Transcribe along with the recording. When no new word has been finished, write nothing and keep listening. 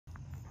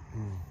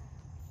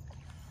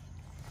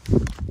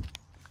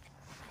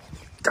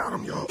Got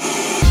him, y'all.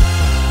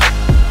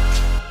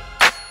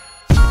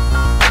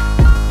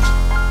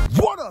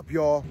 What up,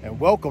 y'all? And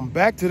welcome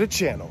back to the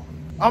channel.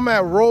 I'm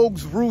at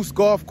Roughes Roost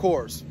Golf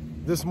Course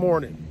this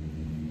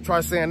morning.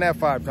 Try saying that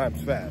 5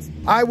 times fast.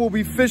 I will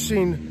be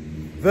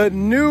fishing the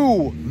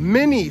new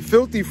mini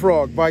Filthy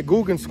Frog by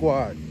Googan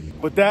Squad.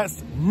 But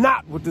that's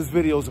not what this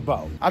video is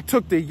about. I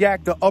took the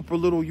yak to Upper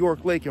Little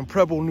York Lake in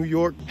Preble, New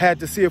York.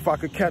 Had to see if I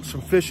could catch some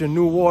fish in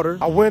new water.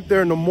 I went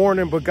there in the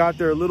morning, but got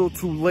there a little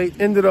too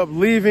late. Ended up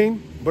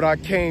leaving, but I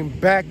came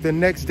back the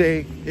next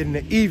day in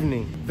the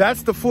evening.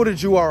 That's the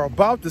footage you are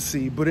about to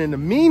see. But in the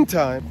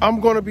meantime,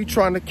 I'm gonna be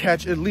trying to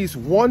catch at least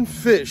one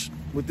fish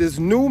with this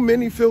new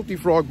mini Filthy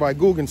Frog by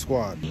Googan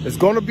Squad. It's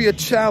gonna be a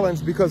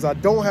challenge because I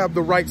don't have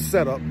the right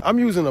setup. I'm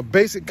using a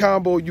basic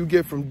combo you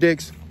get from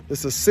Dick's.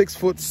 It's a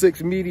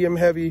 6'6" medium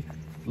heavy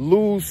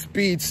Lew's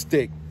speed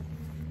stick.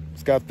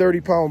 It's got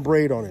 30-pound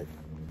braid on it.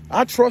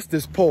 I trust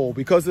this pole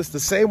because it's the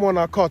same one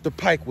I caught the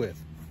pike with.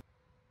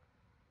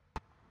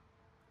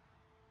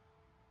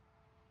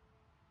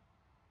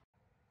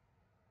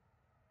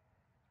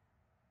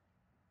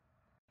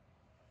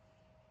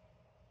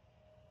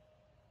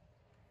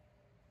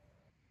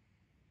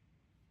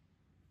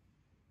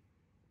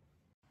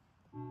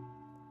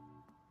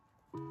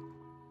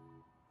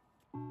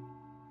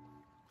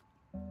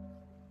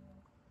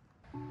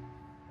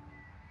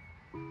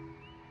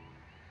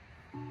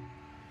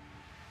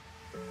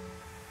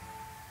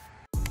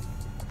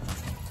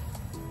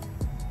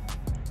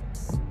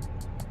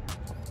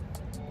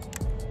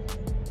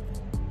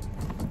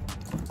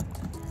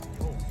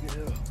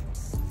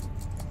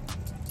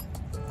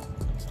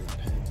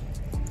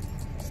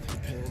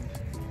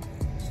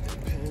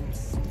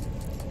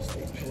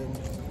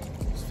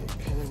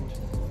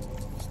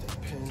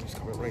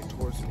 Right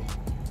towards me.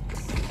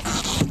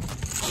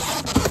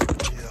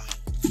 Yeah.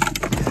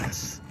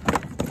 Yes.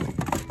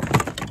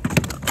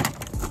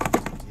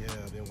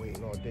 Yeah, I've been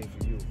waiting all day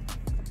for you.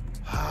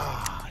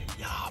 Ah,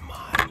 yeah,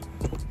 man.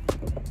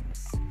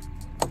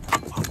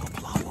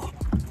 Flower.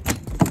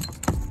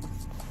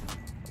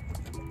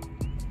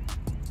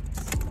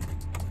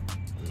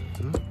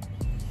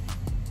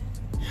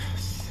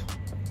 Yes.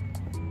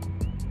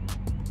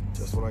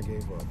 Just when I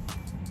gave up.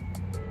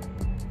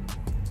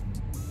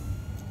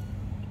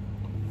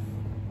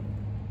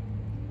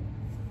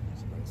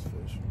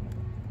 Fish.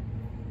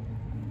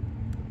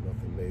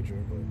 Nothing major,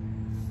 but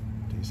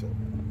decent.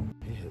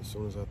 He hit as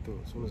soon as I threw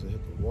it. As soon as it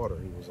hit the water,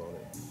 he was on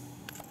it.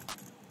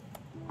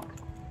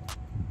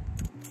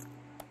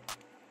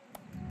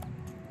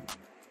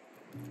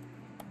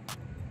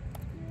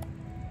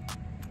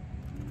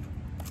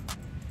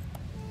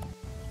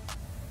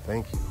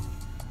 Thank you.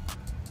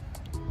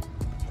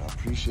 I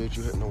appreciate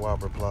you hitting the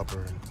whopper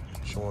plopper and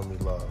showing me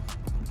love.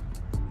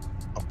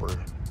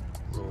 Upper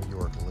Little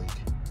York Lake.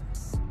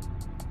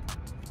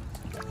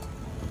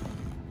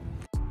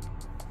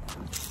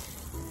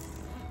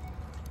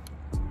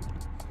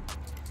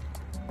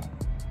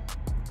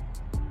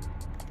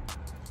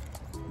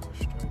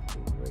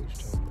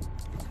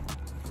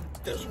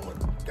 This one,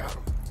 got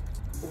him.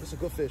 Oh, it's a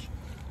good fish.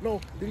 No,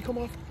 did he come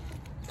off?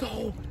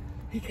 No,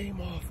 he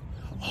came off.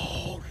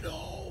 Oh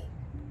no.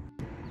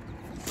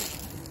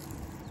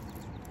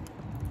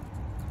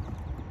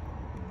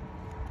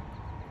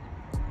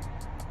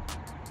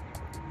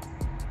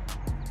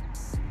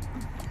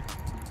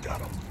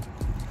 Got him.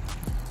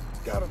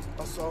 Got him.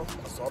 I saw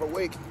the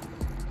wake.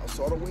 I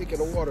saw the wake in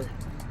the water.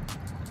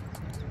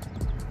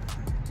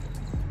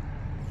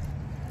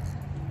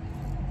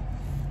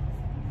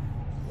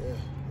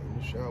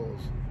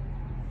 Shallows.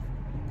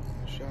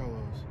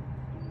 Shallows.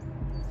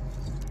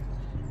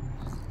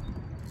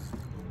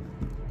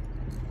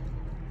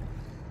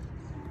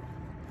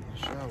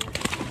 Shallows.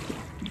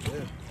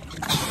 Yeah.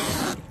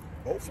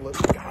 Hopefully,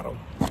 got him.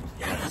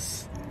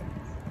 Yes.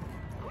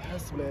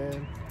 Yes,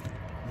 man.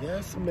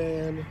 Yes,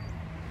 man.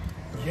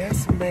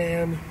 Yes,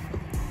 man.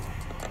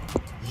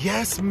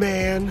 Yes,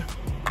 man.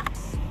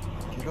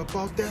 Get up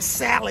out that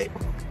salad.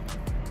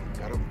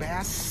 Got a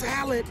bass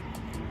salad.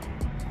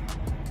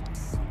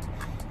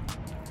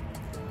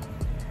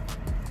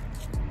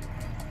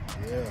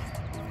 Yeah.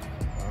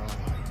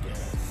 Ah,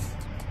 yes.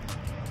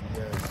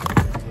 Yes.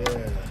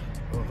 Yeah.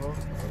 I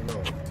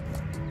know.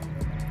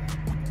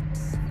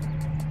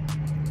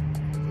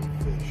 Good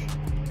fish.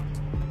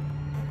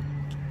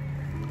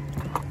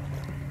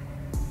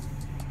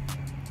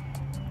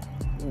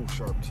 Ooh,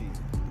 sharp teeth.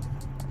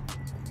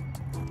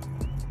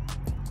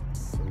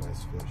 It's a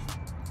nice fish.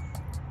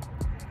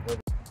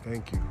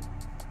 Thank you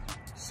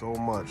so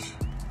much.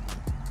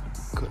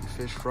 Couldn't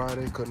fish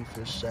Friday, couldn't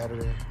fish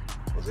Saturday.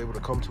 Was able to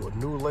come to a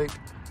new lake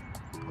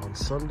on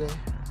Sunday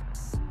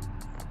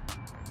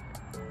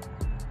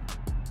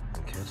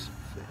and catch some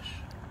fish.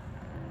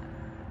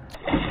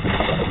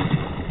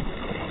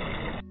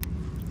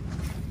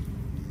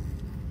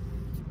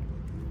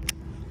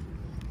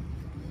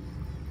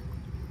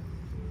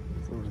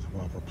 Throw this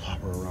whopper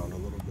plopper around a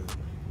little bit.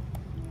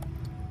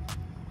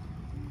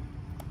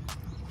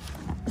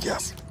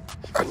 Yes,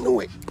 I knew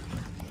it.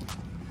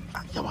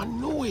 Yo, I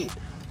knew it.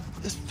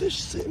 There's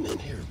fish sitting in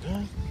here,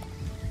 man.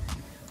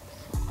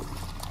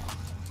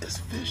 There's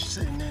fish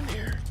sitting in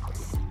here.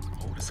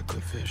 Oh, that's a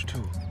good fish,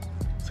 too.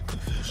 It's a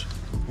good fish.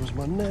 Where's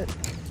my net?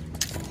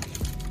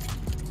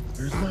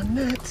 Where's my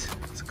net?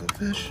 It's a good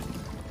fish.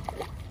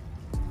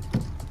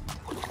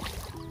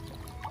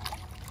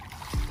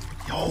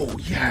 Yo,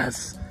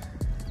 yes.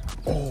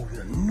 Oh,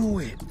 I knew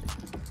it.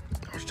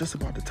 I was just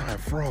about to tie a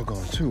frog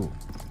on, too.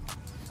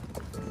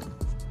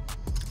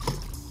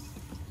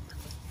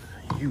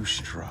 You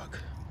struck.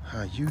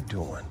 How you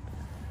doing?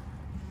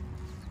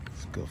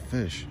 It's a good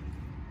fish.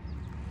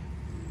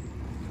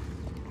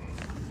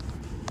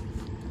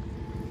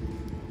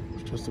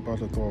 Just about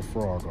to throw a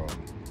frog on.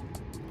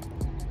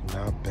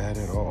 Not bad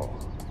at all.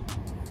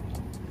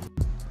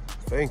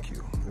 Thank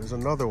you. There's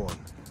another one.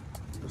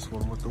 This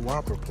one with the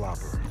whopper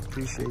plopper.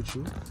 Appreciate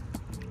you.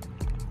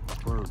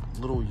 For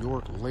Little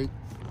York Lake,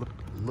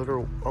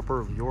 Little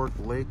Upper York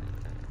Lake.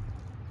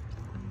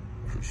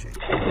 Appreciate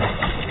you.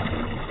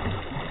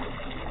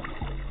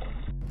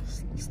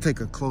 Let's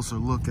take a closer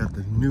look at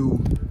the new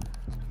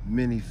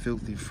mini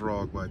filthy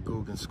frog by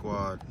Googan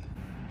Squad.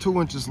 2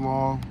 inches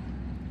long,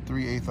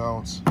 3/8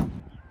 ounce.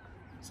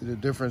 See the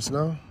difference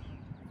now?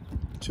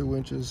 2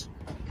 inches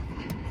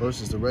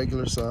versus the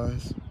regular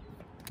size.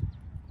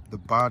 The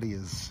body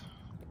is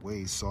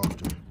way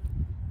softer.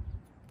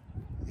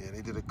 Yeah,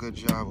 they did a good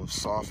job of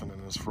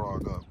softening this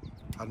frog up.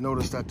 I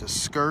noticed that the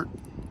skirt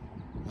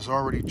is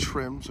already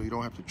trimmed, so you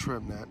don't have to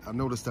trim that. I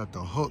noticed that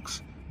the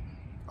hooks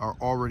are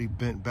already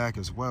bent back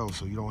as well,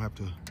 so you don't have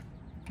to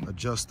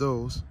adjust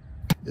those.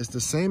 It's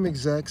the same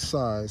exact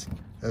size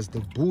as the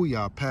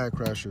Booyah Pad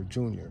Crasher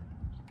Junior.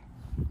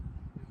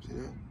 See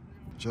that?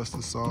 Just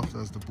as soft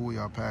as the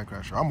Booyah Pad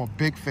Crasher. I'm a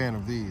big fan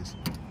of these.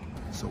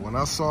 So when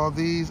I saw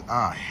these,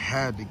 I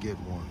had to get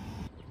one.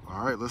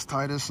 All right, let's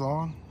tie this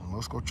on and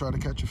let's go try to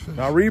catch a fish.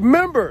 Now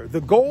remember,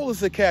 the goal is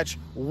to catch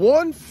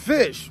one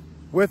fish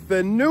with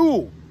the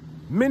new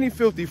mini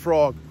filthy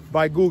frog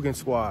by Googan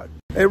Squad.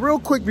 Hey, real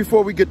quick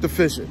before we get to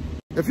fishing,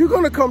 if you're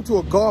gonna come to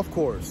a golf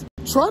course,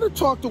 try to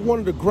talk to one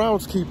of the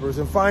groundskeepers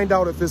and find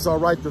out if it's all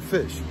right to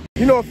fish.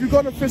 You know, if you're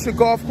gonna fish a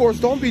golf course,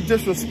 don't be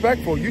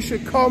disrespectful. You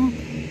should come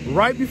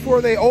right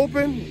before they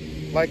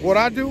open, like what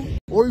I do,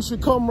 or you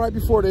should come right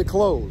before they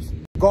close.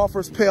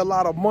 Golfers pay a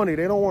lot of money.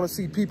 They don't wanna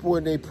see people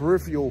in their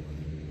peripheral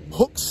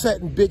hook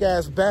setting big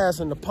ass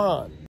bass in the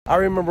pond. I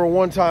remember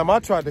one time I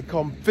tried to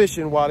come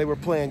fishing while they were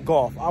playing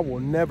golf. I will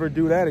never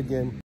do that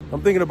again.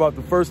 I'm thinking about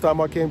the first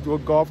time I came to a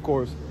golf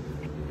course.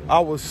 I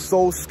was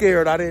so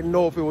scared. I didn't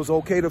know if it was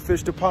okay to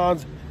fish the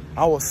ponds.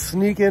 I was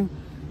sneaking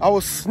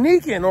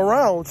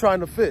around trying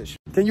to fish.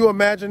 Can you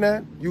imagine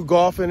that? You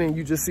golfing and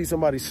you just see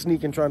somebody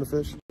sneaking trying to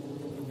fish?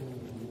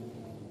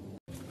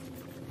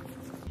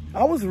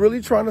 I was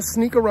really trying to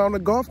sneak around the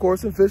golf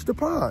course and fish the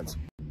ponds.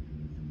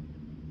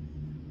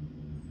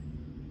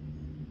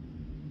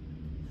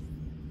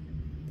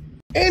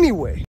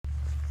 Anyway,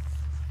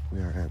 we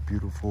are at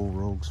beautiful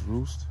Roughes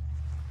Roost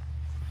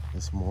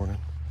this morning,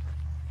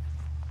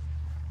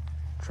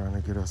 trying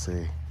to get us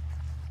a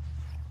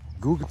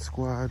Googan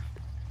Squad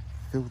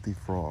filthy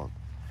frog,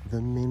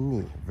 the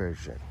mini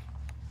version.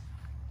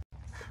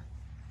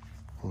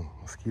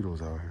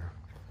 Mosquitoes out here.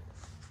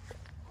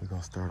 We're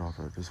gonna start off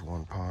at this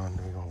one pond.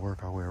 We're gonna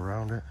work our way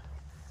around it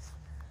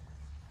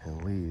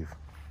and leave.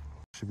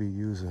 Should be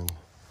using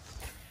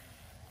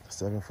a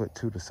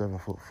 7'2" to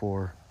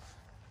 7'4"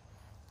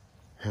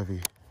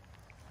 heavy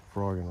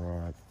frogging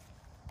rod,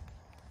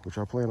 which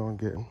I plan on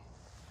getting.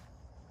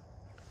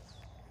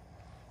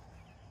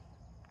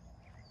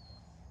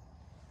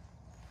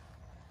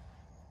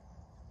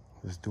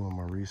 Just doing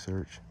my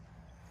research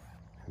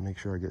and make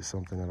sure I get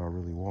something that I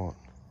really want.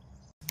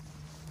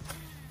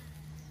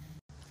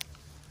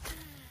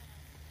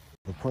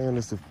 The plan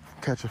is to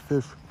catch a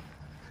fish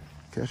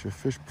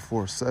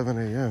before 7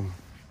 a.m.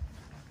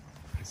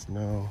 It's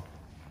now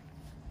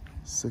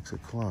 6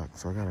 o'clock,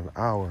 so I got an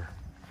hour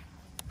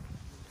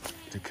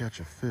to catch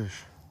a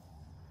fish.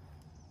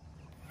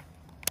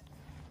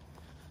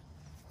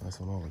 That's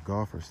when all the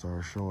golfers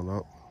start showing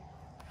up.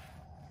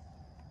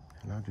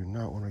 And I do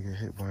not want to get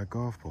hit by a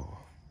golf ball.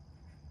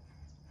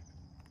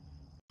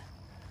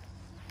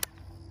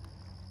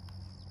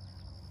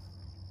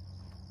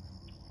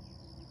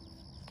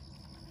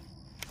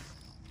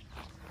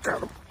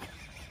 Got him.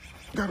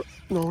 Got him.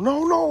 No,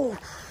 no, no.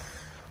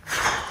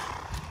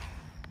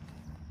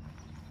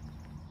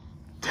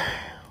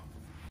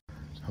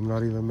 I'm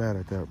not even mad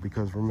at that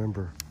because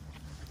remember,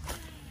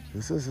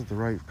 this isn't the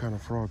right kind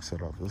of frog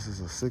setup. This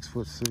is a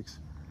 6'6",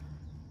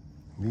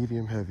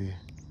 medium heavy.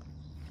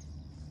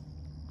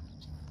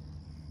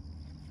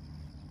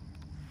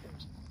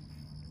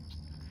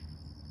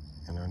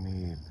 And I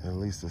need at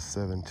least a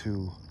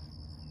 7'2"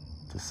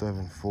 to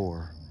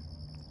 7'4"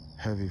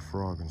 heavy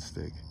frog and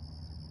stick.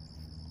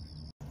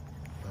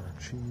 A lot of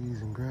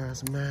cheese and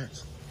grass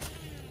mats.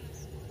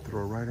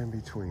 Throw right in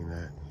between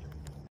that.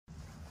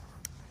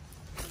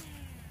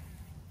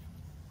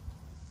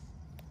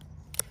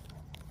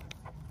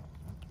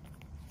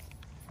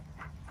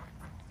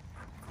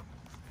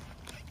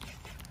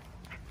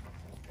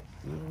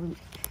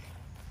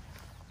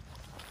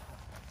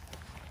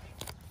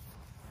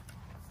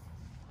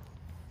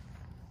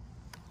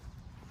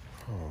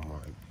 Oh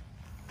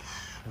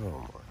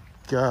my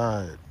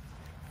God.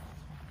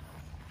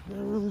 Did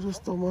I really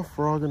just throw my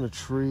frog in a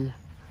tree?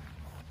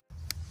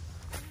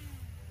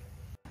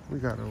 We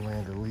gotta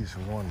land at least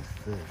one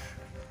fish.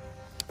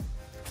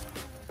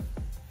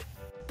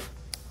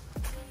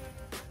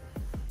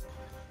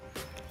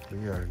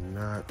 We are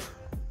not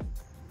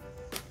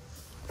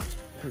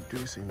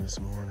producing this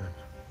morning.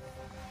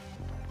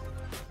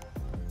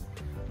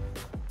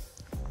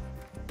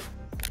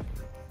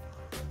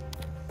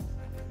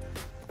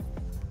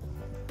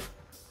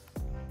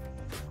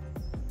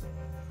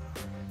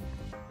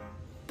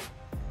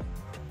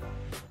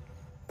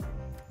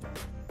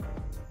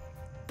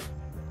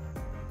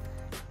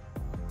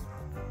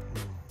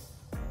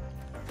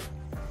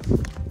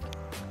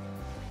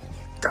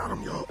 Got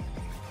him, y'all.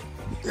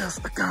 Yes,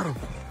 I got him.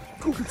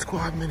 Googan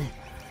Squad mini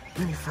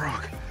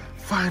frog.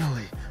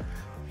 Finally,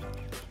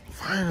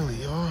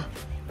 y'all.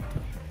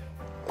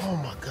 Oh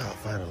my God,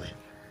 finally.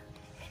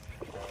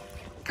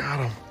 Got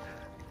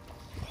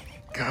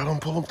him,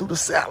 pull him through the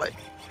salad.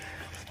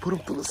 Put him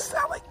through the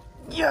salad.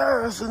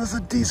 Yes, and it's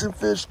a decent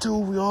fish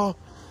too, y'all.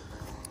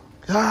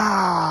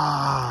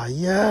 Ah,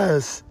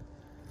 yes.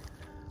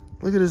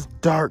 Look at this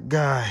dark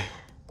guy.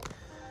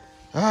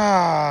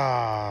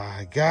 Ah,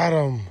 I got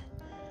him.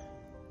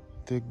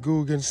 The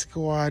Googan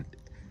Squad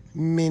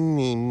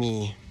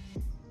mini.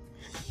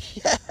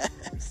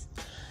 Yes.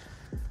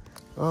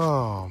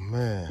 Oh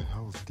man,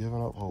 I was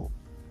giving up hope.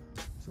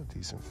 It's a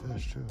decent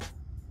fish too.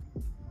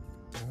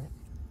 Yeah.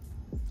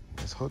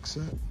 This hook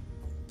set.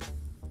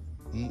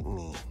 Eat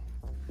me.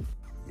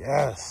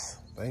 Yes,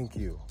 thank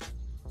you.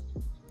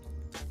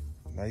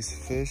 Nice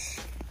fish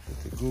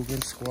with the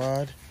Googan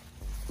Squad.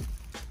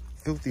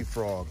 Filthy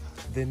frog,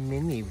 the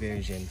mini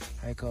version.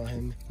 I call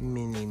him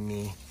Mini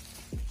Me.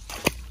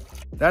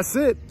 That's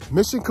it,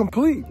 mission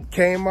complete.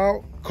 Came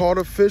out, caught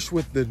a fish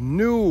with the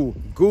new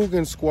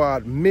Googan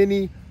Squad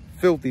mini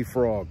filthy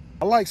frog.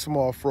 I like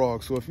small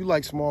frogs, so if you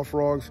like small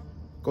frogs,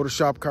 go to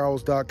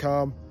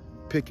shopcarls.com,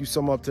 pick you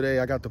some up today.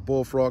 I got the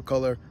bullfrog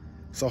color.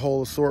 It's a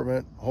whole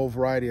assortment, a whole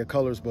variety of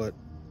colors, but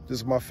this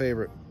is my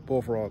favorite,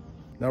 bullfrog.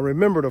 Now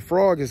remember, the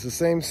frog is the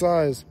same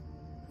size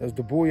as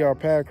the Booyah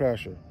Pad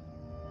Crasher.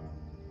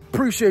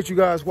 Appreciate you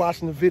guys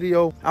watching the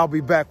video. I'll be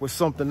back with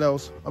something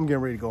else. I'm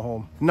getting ready to go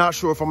home. Not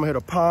sure if I'm gonna hit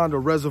a pond, a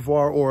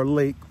reservoir, or a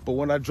lake, but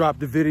when I drop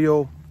the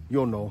video,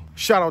 you'll know.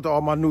 Shout out to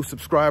all my new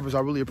subscribers.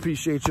 I really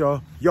appreciate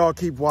y'all. Y'all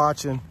keep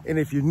watching. And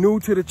if you're new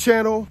to the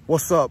channel,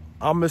 what's up?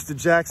 I'm Mr.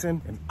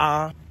 Jackson, and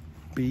I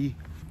be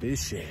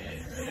fishing.